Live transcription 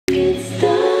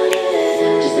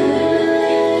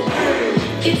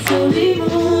early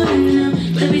morning now,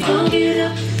 but we don't get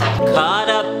up. Caught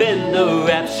up in the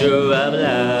rapture of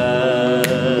love.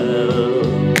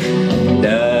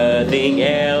 Nothing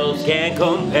else can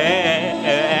compare.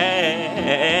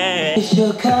 It's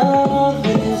your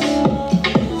confidence.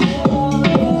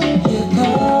 Your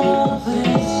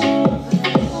confidence.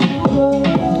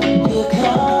 Your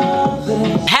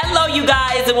confidence. Hello you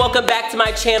guys and welcome back to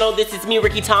my channel. This is me,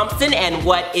 Rickey Thompson, and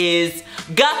what is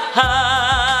good?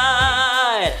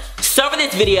 So for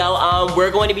this video,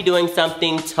 we're going to be doing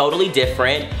something totally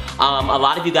different. A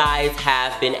lot of you guys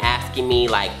have been asking me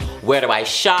like, where do I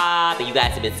shop? And you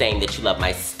guys have been saying that you love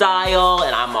my style,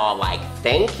 and I'm all like,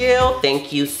 thank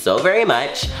you so very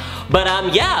much.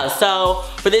 But yeah, so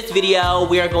for this video,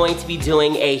 we are going to be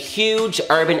doing a huge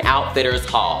Urban Outfitters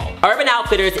haul. Urban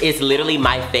Outfitters is literally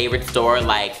my favorite store.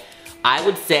 Like, I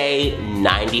would say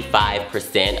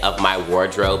 95% of my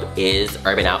wardrobe is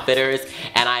Urban Outfitters,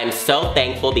 and I am so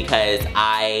thankful because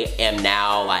I am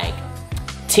now like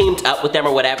teamed up with them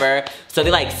or whatever. So they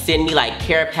like send me like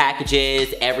care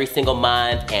packages every single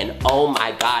month, and oh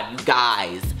my God, you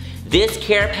guys, this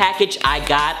care package I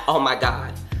got, oh my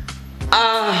God.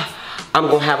 I'm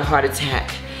gonna have a heart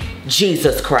attack.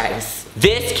 Jesus Christ.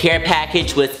 This care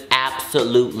package was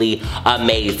absolutely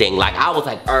amazing. Like, I was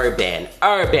like, Urban.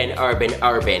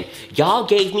 Y'all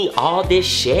gave me all this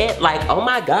shit? Like, oh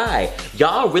my God.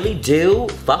 Y'all really do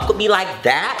fuck with me like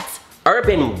that?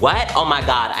 Urban what? Oh my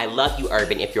God, I love you,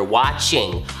 Urban. If you're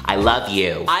watching, I love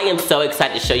you. I am so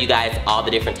excited to show you guys all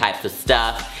the different types of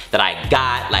stuff that I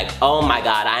got. Like, oh my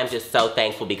God, I am just so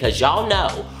thankful because y'all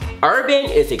know,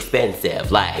 Urban is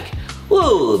expensive. Like,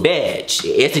 ooh, bitch,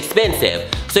 it's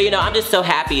expensive. So, you know, I'm just so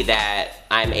happy that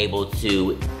I'm able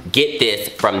to get this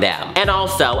from them. And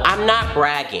also, I'm not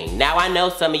bragging. Now, I know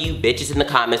some of you bitches in the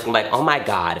comments are like, oh my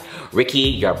God, Rickey,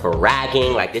 you're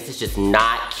bragging. Like, this is just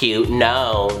not cute.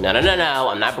 No,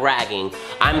 I'm not bragging.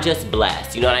 I'm just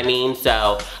blessed, you know what I mean?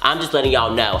 So, I'm just letting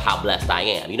y'all know how blessed I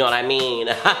am. You know what I mean?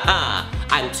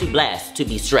 I'm too blessed to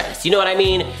be stressed. You know what I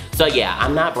mean? So yeah,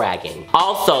 I'm not bragging.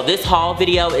 Also, this haul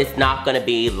video is not gonna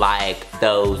be like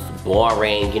those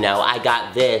boring, you know, I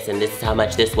got this and this is how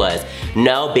much this was.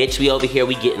 No, bitch, we over here,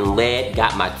 we getting lit.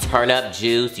 Got my turn up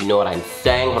juice, you know what I'm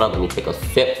saying? Hold on, let me take a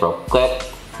sip real quick.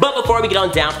 But before we get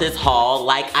on down to this haul,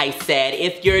 like I said,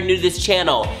 if you're new to this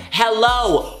channel,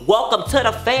 hello, welcome to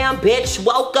the fam, bitch,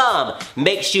 welcome.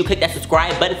 Make sure you click that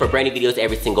subscribe button for brand new videos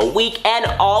every single week, and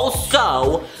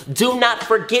also, do not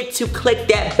forget to click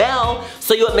that bell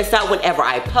so you won't miss out whenever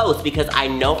I post, because I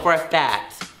know for a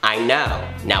fact, I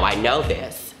know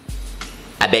this.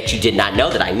 I bet you did not know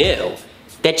that I knew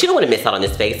that you don't want to miss out on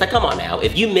this face. Like, come on now,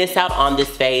 if you miss out on this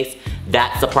face,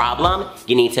 that's the problem.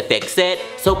 You need to fix it.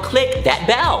 So click that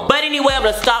bell. But anyway, I'm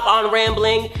gonna stop on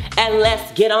rambling and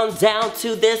let's get on down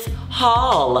to this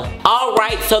haul. All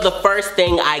right, so the first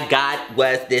thing I got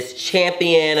was this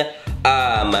Champion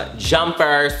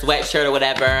jumper, sweatshirt or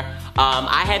whatever.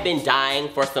 I had been dying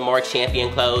for some more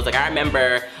Champion clothes. Like, I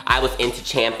remember I was into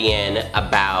Champion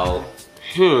about,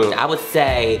 I would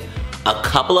say a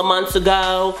couple of months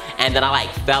ago, and then I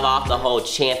like fell off the whole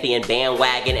Champion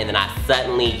bandwagon, and then I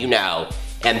suddenly, you know,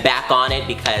 am back on it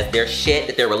because their shit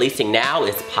that they're releasing now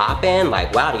is popping.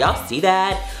 Like, wow, do y'all see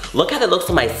that? Look how that looks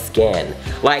on my skin.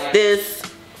 Like this,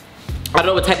 I don't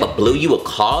know what type of blue you would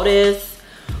call this,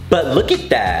 but look at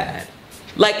that.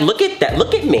 Like, look at that,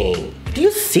 look at me. Do you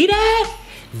see that?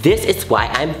 This is why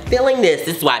I'm feeling this.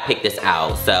 This is why I picked this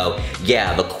out. So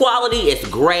yeah, the quality is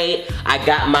great. I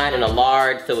got mine in a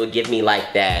large, so it would give me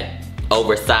like that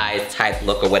oversized type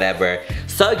look or whatever.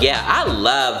 So yeah, I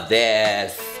love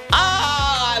this. Oh,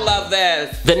 I love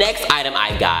this. The next item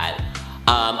I got,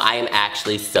 I am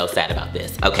actually so sad about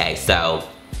this. Okay, so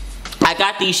I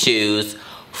got these shoes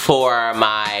for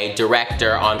my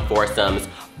director on Foursome's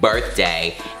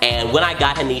birthday, and when I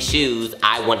got him these shoes,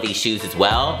 I wanted these shoes as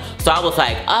well. So I was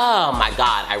like, oh my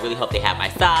God, I really hope they have my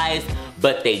size,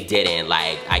 but they didn't.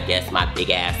 Like, I guess my big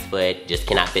ass foot just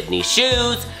cannot fit in these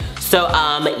shoes. So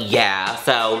yeah,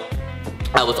 so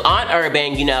I was on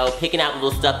Urban, you know, picking out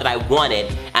little stuff that I wanted,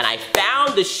 and I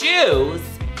found the shoes,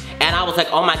 and I was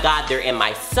like, oh my God, they're in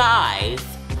my size.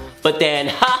 But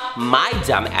then, my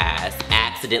dumb ass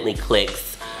accidentally clicks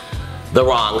the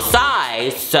wrong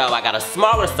size, so I got a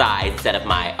smaller size instead of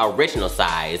my original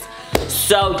size.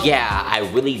 So yeah, I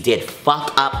really did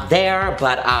fuck up there,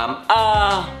 but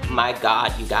oh my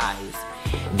God, you guys.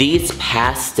 These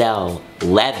pastel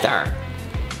leather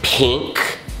pink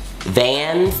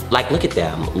Vans, like look at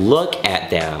them,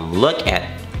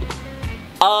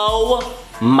 oh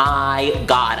my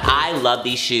God, I love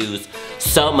these shoes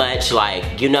so much.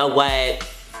 Like, you know what,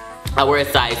 I wear a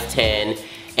size 10,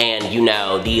 And you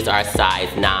know, these are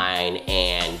size 9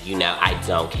 and you know, I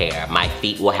don't care. My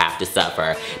feet will have to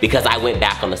suffer because I went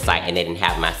back on the site and they didn't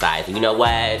have my size. And you know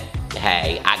what?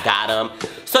 Hey, I got them.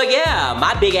 So yeah,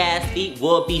 my big ass feet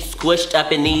will be squished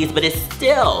up in these, but it's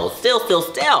still.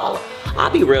 I'll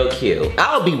be real cute.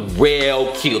 I'll be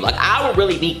real cute. Like, I will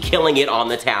really be killing it on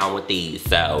the town with these,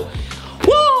 so.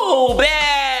 Woo,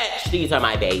 bitch! These are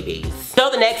my babies. So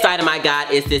the next item I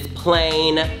got is this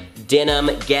plain denim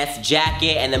Guess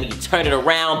jacket, and then when you turn it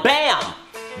around, bam!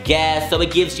 Guess, so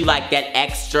it gives you like that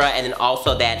extra and then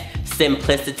also that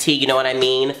simplicity, you know what I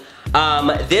mean?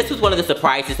 This was one of the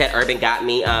surprises that Urban got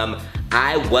me.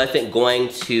 I wasn't going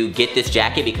to get this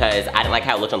jacket because I didn't like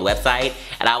how it looked on the website.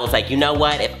 And I was like, you know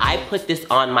what? If I put this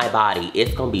on my body,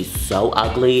 it's gonna be so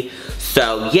ugly.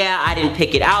 So yeah, I didn't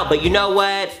pick it out, but you know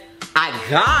what? I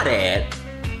got it,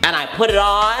 and I put it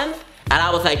on, and I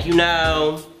was like, you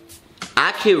know,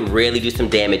 I could really do some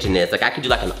damage in this. Like, I could do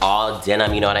like an all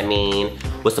denim, you know what I mean?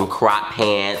 With some crop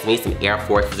pants, maybe some Air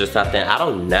Forces or something, I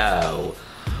don't know.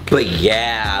 But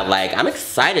yeah, like, I'm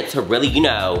excited to really, you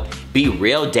know, be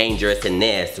real dangerous in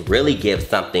this, really give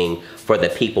something for the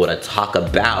people to talk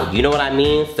about, you know what I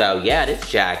mean? So yeah, this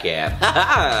jacket,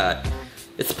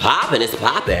 it's poppin', it's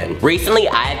poppin'. Recently,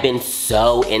 I've been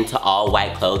so into all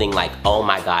white clothing, like, oh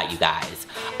my God, you guys.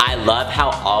 I love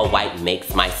how all white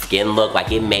makes my skin look,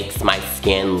 like it makes my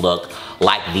skin look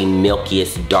like the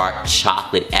milkiest dark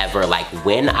chocolate ever. Like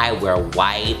when I wear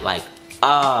white, like,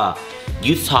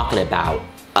 you talking about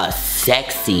a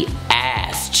sexy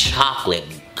ass chocolate,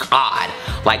 God.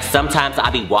 Like sometimes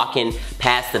I'll be walking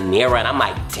past the mirror and I'm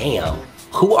like, damn,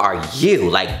 who are you?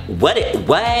 Like,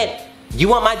 what? You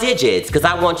want my digits, cause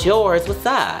I want yours, what's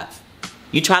up?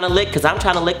 You trying to lick, cause I'm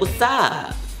trying to lick, what's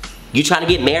up? You trying to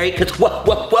get married, cause what?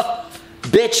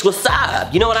 Bitch, what's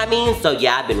up? You know what I mean? So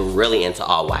yeah, I've been really into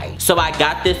all white. So I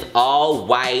got this all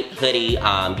white hoodie,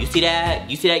 you see that?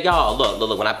 You see that, y'all?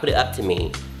 Look, when I put it up to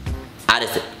me, I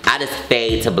just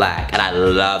fade to black, and I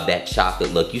love that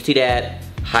chocolate look. You see that?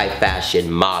 High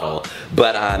fashion model.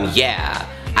 But yeah,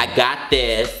 I got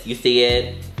this, you see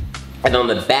it? And on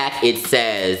the back it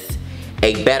says,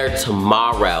 a better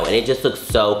tomorrow, and it just looks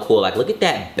so cool. Like, look at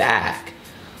that back.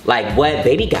 Like, what?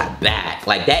 Baby got back.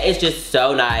 Like, that is just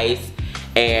so nice,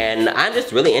 and I'm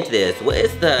just really into this. What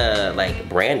is the, like,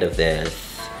 brand of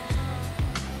this?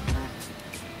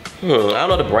 I don't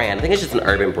know the brand. I think it's just an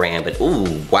Urban brand, but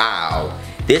ooh, wow.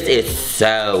 This is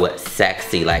so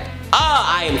sexy. Like, oh,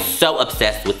 I am so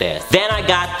obsessed with this. Then I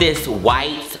got this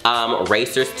white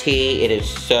Racers tee. It is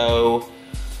so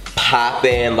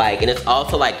poppin', like, and it's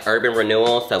also like urban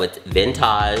renewal, so it's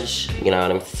vintage, you know what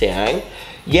I'm saying?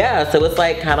 Yeah, so it's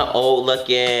like kind of old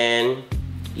looking,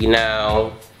 you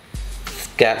know, it's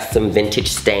got some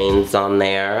vintage stains on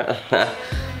there.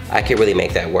 I could really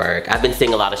make that work. I've been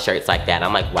seeing a lot of shirts like that.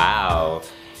 I'm like, wow,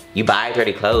 you buy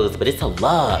dirty clothes, but it's a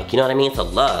look, you know what I mean? It's a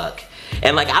look.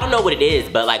 And like, I don't know what it is,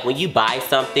 but like when you buy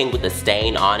something with a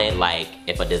stain on it, like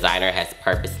if a designer has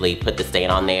purposely put the stain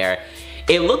on there,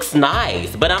 it looks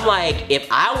nice, but I'm like, if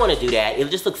I want to do that, it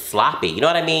just looks sloppy, you know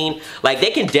what I mean? Like,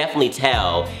 they can definitely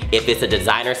tell if it's a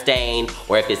designer stain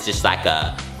or if it's just like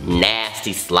a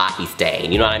nasty, sloppy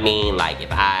stain, you know what I mean? Like,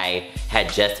 if I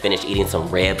had just finished eating some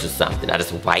ribs or something, I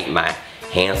just wipe my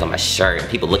hands on my shirt, and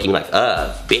people looking like,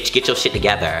 bitch, get your shit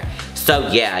together. So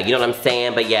yeah, you know what I'm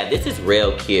saying? But yeah, this is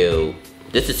real cute.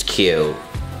 This is cute.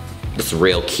 This is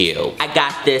real cute. I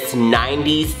got this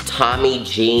 90s Tommy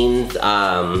jeans,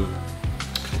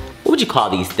 what would you call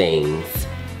these things?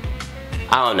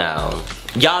 I don't know.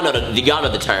 Y'all know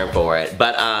the term for it.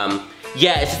 But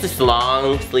yeah, it's just this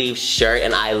long sleeve shirt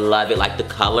and I love it. Like the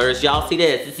colors, y'all see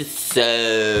this? This is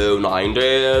so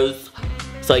 90s.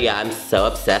 So yeah, I'm so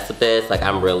obsessed with this. Like,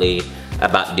 I'm really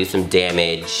about to do some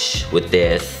damage with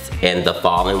this in the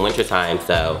fall and winter time.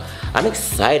 So I'm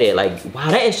excited. Like,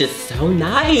 wow, that is just so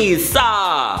nice.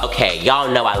 Okay, y'all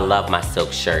know I love my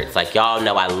silk shirts. Like, y'all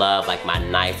know I love like my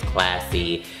nice,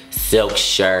 classy silk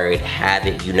shirt, have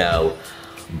it, you know,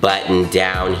 buttoned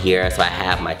down here so I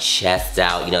have my chest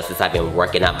out. You know, since I've been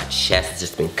working out, my chest has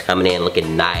just been coming in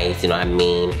looking nice, you know what I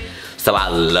mean? So I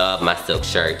love my silk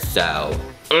shirts. So,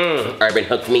 Urban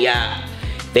hooked me up.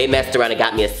 They messed around and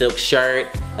got me a silk shirt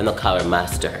in the color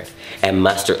mustard. And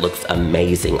mustard looks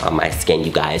amazing on my skin,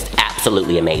 you guys.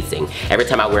 Absolutely amazing. Every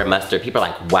time I wear mustard, people are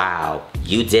like, wow,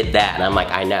 you did that. And I'm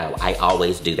like, I know, I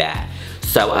always do that.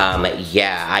 So,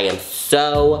 yeah, I am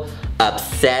so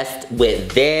obsessed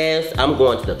with this. I'm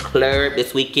going to the club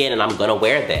this weekend and I'm gonna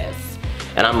wear this.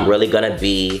 And I'm really gonna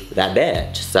be that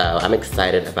bitch. So I'm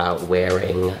excited about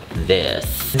wearing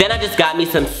this. Then I just got me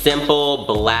some simple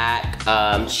black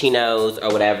chinos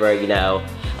or whatever, you know.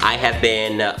 I have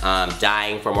been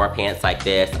dying for more pants like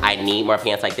this. I need more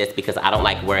pants like this because I don't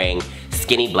like wearing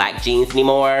skinny black jeans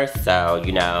anymore. So,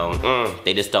 you know,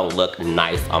 they just don't look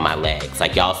nice on my legs.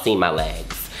 Like, y'all see my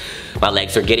legs. My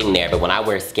legs are getting there, but when I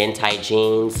wear skin tight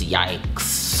jeans,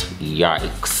 yikes,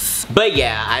 yikes. But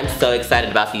yeah, I'm so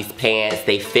excited about these pants.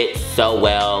 They fit so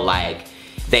well, like,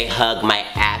 they hug my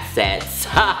assets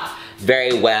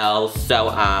very well. So,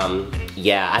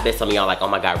 yeah, I bet some of y'all like, oh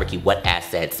my God, Ricky, what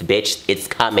assets? Bitch, it's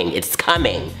coming, it's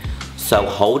coming. So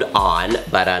hold on,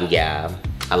 but yeah,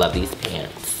 I love these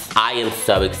pants. I am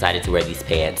so excited to wear these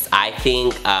pants. I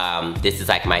think this is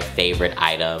like my favorite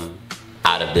item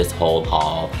out of this whole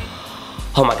haul.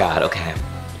 Oh my God, okay.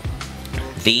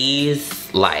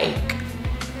 These like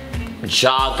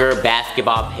jogger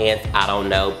basketball pants, I don't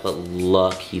know, but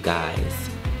look, you guys.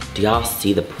 Do y'all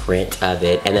see the print of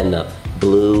it? And then the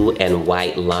blue and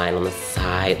white line on the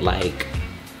side, like,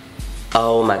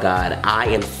 oh my God, I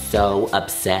am so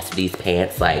obsessed with these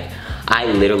pants. Like, I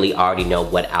literally already know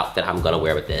what outfit I'm gonna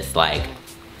wear with this. Like,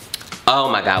 oh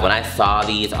my God, when I saw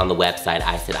these on the website,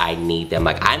 I said I need them.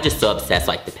 Like, I'm just so obsessed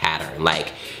with like the pattern.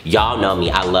 Like, y'all know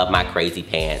me, I love my crazy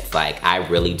pants. Like, I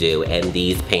really do. And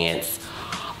these pants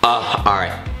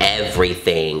are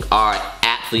everything, are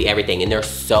absolutely everything. And they're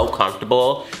so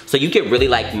comfortable. So you could really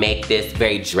like make this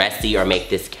very dressy or make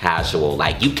this casual.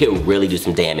 Like, you could really do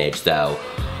some damage. So,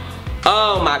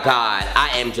 oh my God, I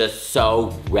am just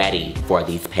so ready for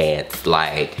these pants.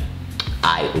 Like,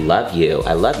 I love you,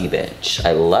 bitch,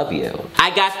 I love you.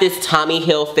 I got this Tommy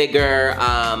Hilfiger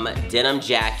denim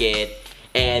jacket,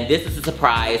 and this is a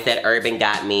surprise that Urban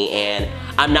got me, and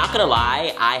I'm not gonna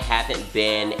lie, I haven't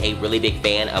been a really big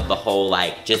fan of the whole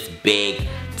like just big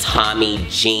Tommy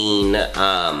jean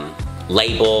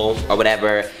label or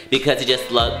whatever, because it just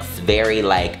looks very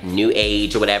like new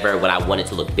age or whatever when I want it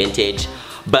to look vintage.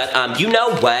 But you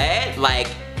know what? Like,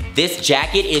 this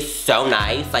jacket is so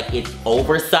nice. Like, it's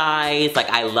oversized. Like,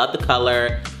 I love the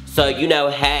color. So, you know,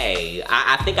 hey,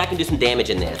 I think I can do some damage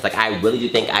in this. Like, I really do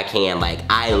think I can. Like,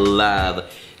 I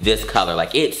love this color.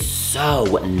 Like, it's so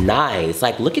nice.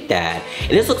 Like, look at that.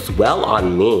 And this looks well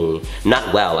on me.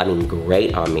 Not well, I mean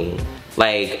great on me.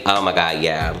 Like, oh my God,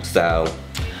 yeah. So,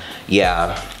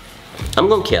 yeah. I'm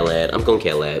gonna kill it, I'm gonna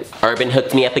kill it. Urban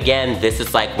hooked me up again. This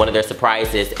is like one of their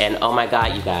surprises, and oh my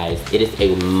God, you guys, it is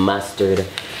a mustard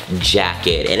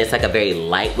jacket, and it's like a very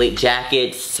lightweight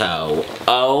jacket, so,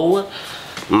 oh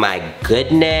my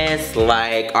goodness,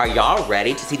 like, are y'all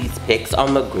ready to see these pics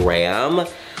on the gram?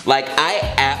 Like,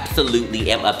 I absolutely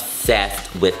am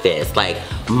obsessed with this. Like,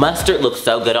 mustard looks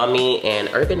so good on me, and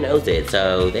Urban knows it,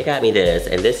 so they got me this,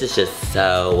 and this is just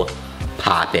so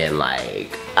poppin',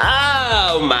 like,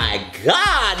 oh my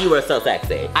God, you are so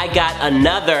sexy. I got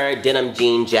another denim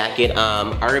jean jacket.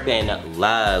 Urban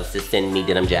loves to send me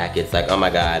denim jackets, like, oh my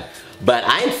God. But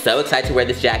I am so excited to wear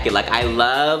this jacket. Like, I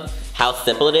love how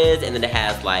simple it is, and then it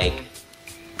has like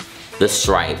the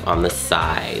stripe on the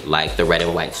side, like the red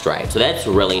and white stripe. So that's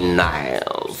really nice.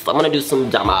 I'm gonna do some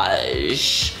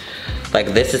damage. Like,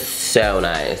 this is so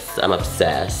nice. I'm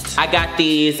obsessed. I got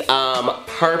these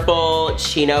purple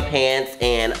chino pants,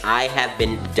 and I have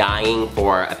been dying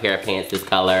for a pair of pants this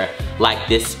color. Like,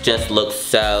 this just looks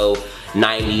so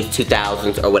 90s,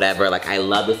 2000s, or whatever. Like, I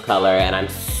love this color, and I'm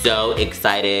so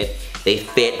excited. They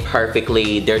fit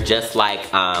perfectly. They're just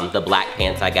like the black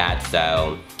pants I got,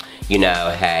 so, you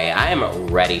know, hey, I am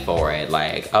ready for it.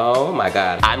 Like, oh my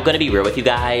God. I'm gonna be real with you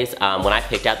guys. When I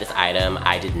picked out this item,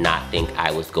 I did not think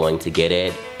I was going to get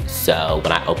it. So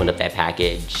when I opened up that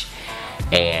package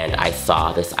and I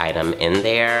saw this item in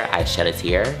there, I shed a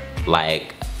tear.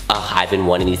 Like, I've been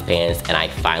wanting these pants and I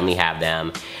finally have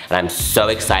them. And I'm so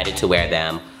excited to wear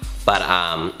them. But,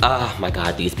 oh my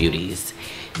God, these beauties.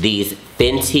 These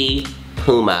Fenty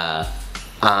Puma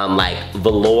like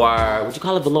velour, would you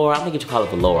call it velour? I don't think you call it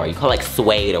velour. You call it like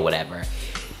suede or whatever.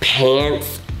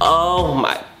 Pants, oh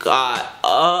my God.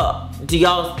 Do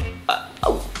y'all,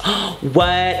 what?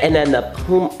 And then the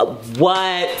Puma,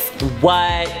 what?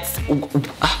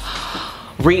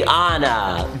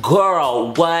 Rihanna,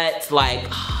 girl, what? Like,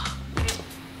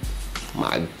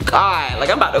 my God, like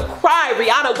I'm about to cry.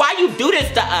 Rihanna, why you do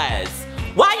this to us?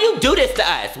 Why you do this to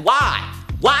us? Why?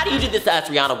 Why do you do this to us,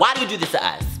 Rihanna? Why do you do this to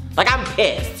us? Like, I'm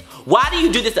pissed. Why do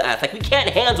you do this to us? Like, we can't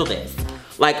handle this.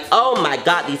 Like, oh my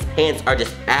God, these pants are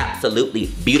just absolutely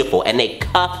beautiful. And they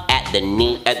cuff at the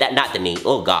knee, not the knee,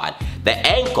 oh God, the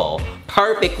ankle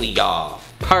perfectly, y'all.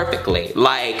 Perfectly.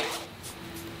 Like,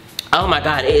 oh my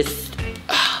God, it's,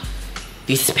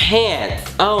 these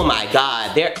pants, oh my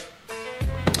God,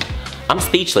 I'm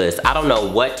speechless. I don't know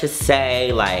what to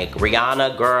say. Like,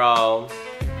 Rihanna, girl,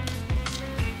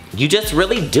 you just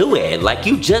really do it. Like,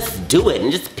 you just do it,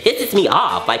 and it just pisses me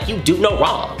off. Like, you do no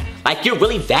wrong. Like, you're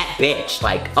really that bitch.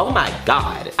 Like, oh my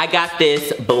God. I got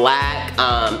this black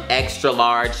extra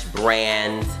large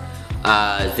brand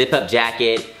zip up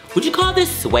jacket. Would you call this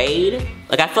suede?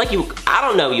 Like, I feel like I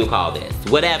don't know what you call this.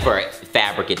 Whatever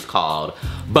fabric it's called.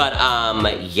 But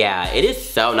yeah, it is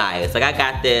so nice. Like, I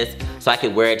got this so I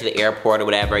could wear it to the airport or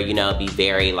whatever, you know, be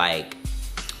very like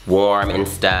warm and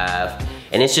stuff.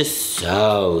 And it's just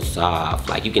so soft.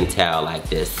 Like, you can tell, like,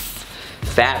 this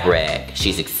fabric,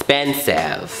 she's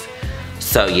expensive.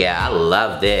 So yeah, I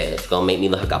love this. Gonna make me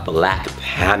look like a Black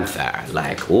Panther.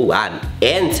 Like, ooh, I'm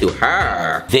into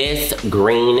her. This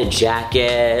green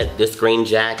jacket,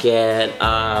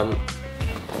 I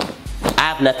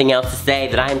have nothing else to say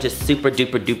that I am just super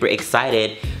duper duper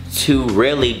excited to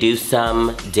really do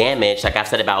some damage, like I've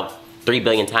said about 3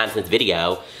 billion times in this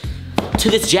video, to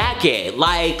this jacket.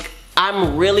 Like,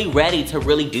 I'm really ready to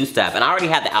really do stuff. And I already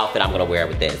have the outfit I'm gonna wear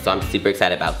with this, so I'm super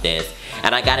excited about this.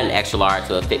 And I got an extra large,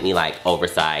 so it fit me like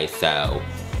oversized, so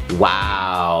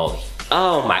wow.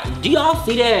 Oh my, do y'all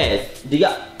see this? Do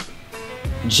y'all,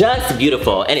 just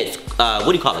beautiful. And it's, what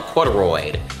do you call it,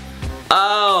 corduroy.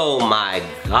 Oh my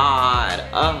God.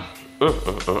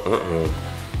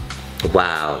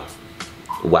 Wow.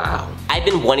 Wow. I've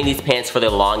been wanting these pants for the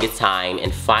longest time,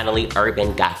 and finally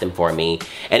Urban got them for me.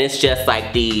 And it's just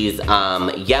like these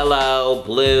yellow,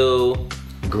 blue,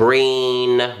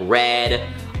 green, red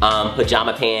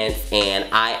pajama pants, and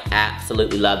I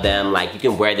absolutely love them. Like, you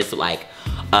can wear this with like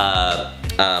a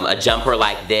jumper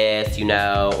like this, you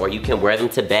know, or you can wear them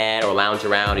to bed or lounge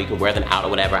around, or you can wear them out or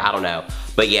whatever, I don't know.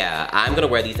 But yeah, I'm gonna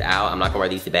wear these out. I'm not gonna wear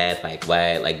these to bed. Like,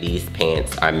 what? Like, these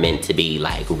pants are meant to be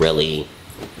like really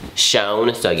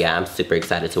shown. So yeah, I'm super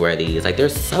excited to wear these. Like, they're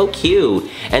so cute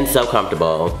and so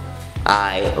comfortable.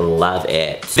 I love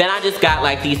it. Then I just got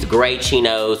like these gray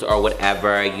chinos or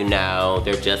whatever, you know.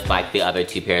 They're just like the other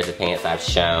 2 pairs of pants I've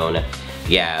shown.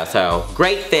 Yeah, so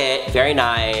great fit, very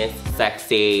nice,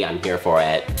 sexy, I'm here for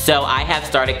it. So I have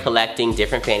started collecting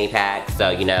different fanny packs. So,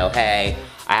 you know, hey,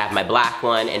 I have my black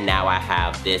one, and now I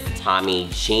have this Tommy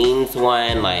jeans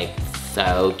one. Like,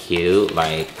 so cute.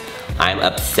 Like, I'm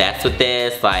obsessed with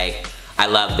this. Like, I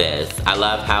love this. I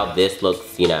love how this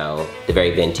looks, you know, the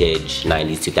very vintage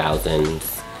 90s,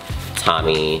 2000s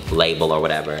Tommy label or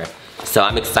whatever. So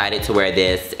I'm excited to wear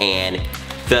this, and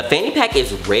the fanny pack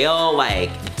is real, like,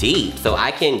 deep, so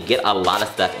I can get a lot of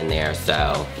stuff in there.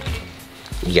 So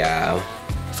yeah,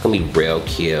 it's gonna be real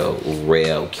cute,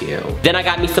 real cute. Then I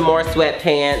got me some more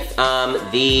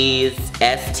sweatpants. These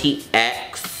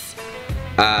STX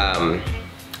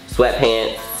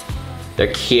sweatpants.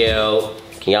 They're cute.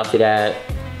 Can y'all see that?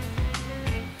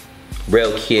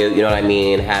 Real cute, you know what I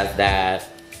mean? Has that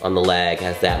on the leg,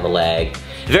 has that on the leg.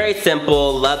 Very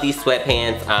simple, love these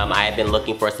sweatpants. I have been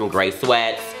looking for some gray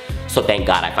sweats, so thank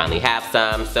God I finally have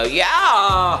some. So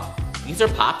yeah, these are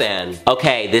poppin'.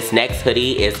 Okay, this next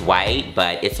hoodie is white,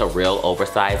 but it's a real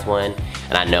oversized one.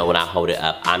 And I know when I hold it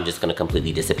up, I'm just gonna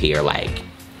completely disappear, like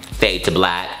fade to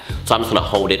black. So I'm just gonna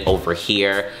hold it over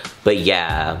here. But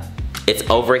yeah, it's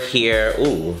over here.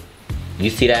 Ooh, you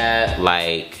see that?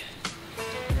 Like,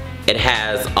 it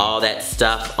has all that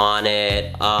stuff on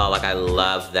it. Oh, like, I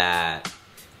love that.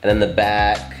 And then the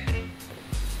back,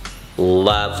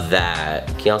 love that.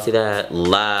 Can y'all see that?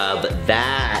 Love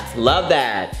that, love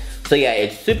that. So yeah,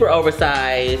 it's super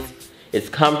oversized. It's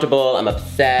comfortable, I'm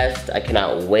obsessed. I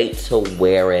cannot wait to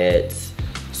wear it.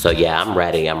 So yeah, I'm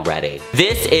ready, I'm ready.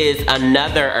 This is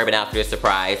another Urban Outfitters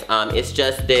surprise. It's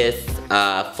just this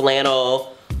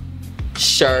flannel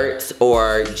shirt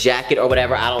or jacket or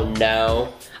whatever, I don't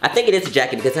know. I think it is a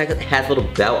jacket because it has a little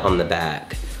belt on the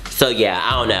back. So yeah,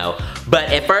 I don't know. But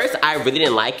at first, I really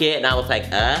didn't like it, and I was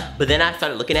like, but then I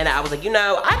started looking at it, I was like, you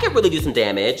know, I could really do some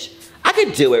damage. I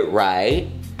could do it right.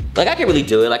 Like, I could really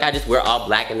do it. Like, I just wear all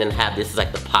black and then have this as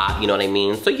like the pop, you know what I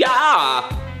mean? So yeah,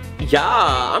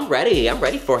 I'm ready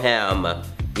for him.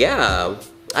 Yeah,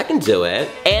 I can do it.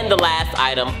 And the last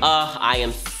item, I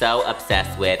am so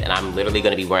obsessed with, and I'm literally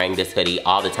gonna be wearing this hoodie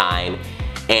all the time.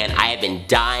 And I have been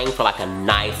dying for like a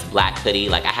nice black hoodie.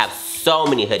 Like, I have so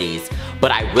many hoodies,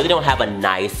 but I really don't have a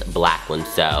nice black one.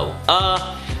 So,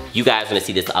 you guys are gonna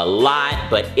see this a lot,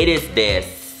 but it is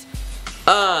this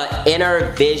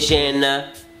Inner Vision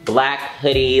black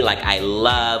hoodie. Like, I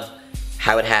love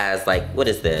how it has, like, what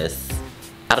is this?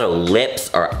 I don't know,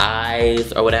 lips or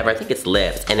eyes or whatever. I think it's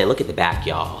lips. And then look at the back,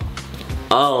 y'all.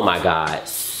 Oh my God,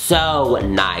 so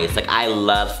nice. Like, I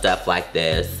love stuff like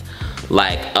this.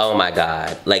 Like, oh my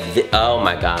God, like, oh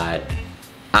my God.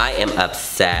 I am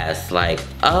obsessed. Like,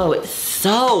 oh, it's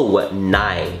so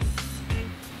nice.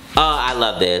 Oh, I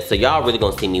love this. So y'all really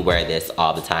gonna see me wear this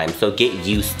all the time. So get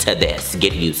used to this.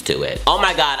 Get used to it. Oh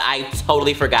my God, I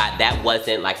totally forgot. That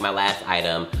wasn't like my last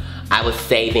item. I was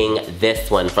saving this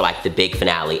one for like the big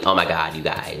finale. Oh my God, you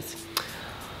guys.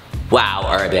 Wow,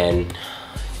 Urban.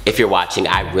 If you're watching,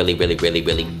 I really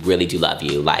do love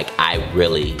you. Like, I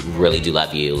really do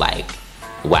love you. Like,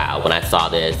 wow, when I saw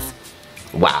this,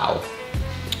 wow.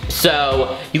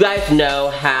 So, you guys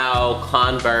know how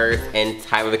Converse and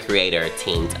Tyler the Creator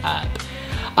teamed up.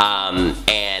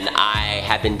 And I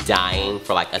have been dying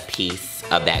for like a piece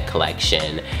of that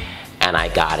collection. And I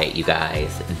got it, you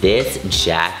guys. This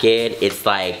jacket, it's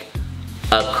like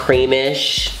a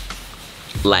creamish,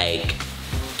 like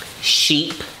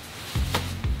sheep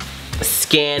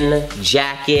skin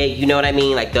jacket, you know what I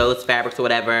mean? Like those fabrics or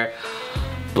whatever.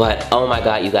 But oh my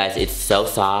God, you guys, it's so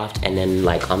soft. And then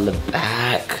like on the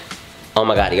back, oh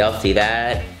my God, y'all see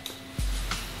that?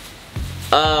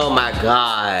 Oh my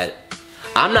God.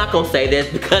 I'm not gonna say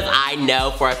this because I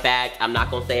know for a fact I'm not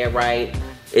gonna say it right.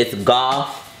 It's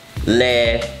Goff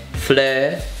Le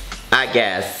Fleur, I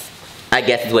guess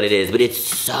is what it is, but it's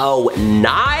so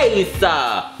nice.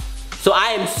 So I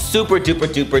am super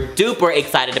duper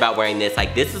excited about wearing this.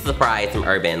 Like, this is a surprise from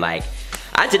Urban. Like,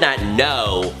 I did not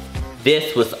know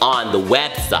this was on the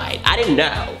website. I didn't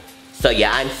know. So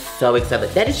yeah, I'm so excited.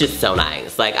 That is just so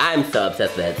nice. Like, I'm so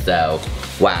obsessed with it. So,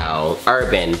 wow.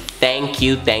 Urban, thank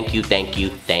you.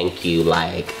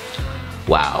 Like,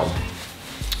 wow.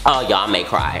 Oh, y'all may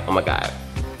cry. Oh my God.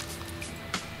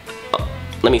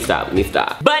 Let me stop.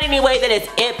 But anyway, that is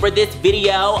it for this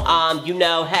video. You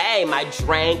know, hey, my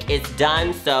drink is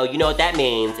done, so you know what that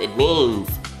means. It means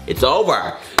it's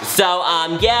over. So,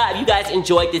 yeah, if you guys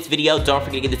enjoyed this video, don't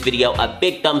forget to give this video a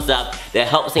big thumbs up. That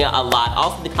helps me out a lot.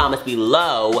 Also, in the comments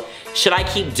below, should I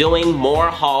keep doing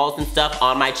more hauls and stuff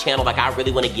on my channel? Like, I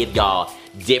really want to give y'all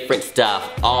different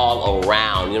stuff all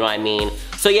around, you know what I mean?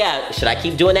 So yeah, should I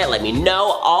keep doing that? Let me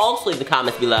know. Also, leave the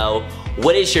comments below.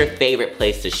 What is your favorite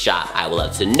place to shop? I would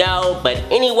love to know. But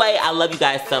anyway, I love you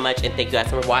guys so much, and thank you guys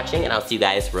for watching, and I'll see you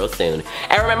guys real soon.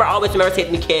 And remember, always remember,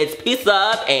 take me kids, peace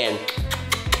up, and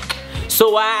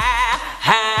swag.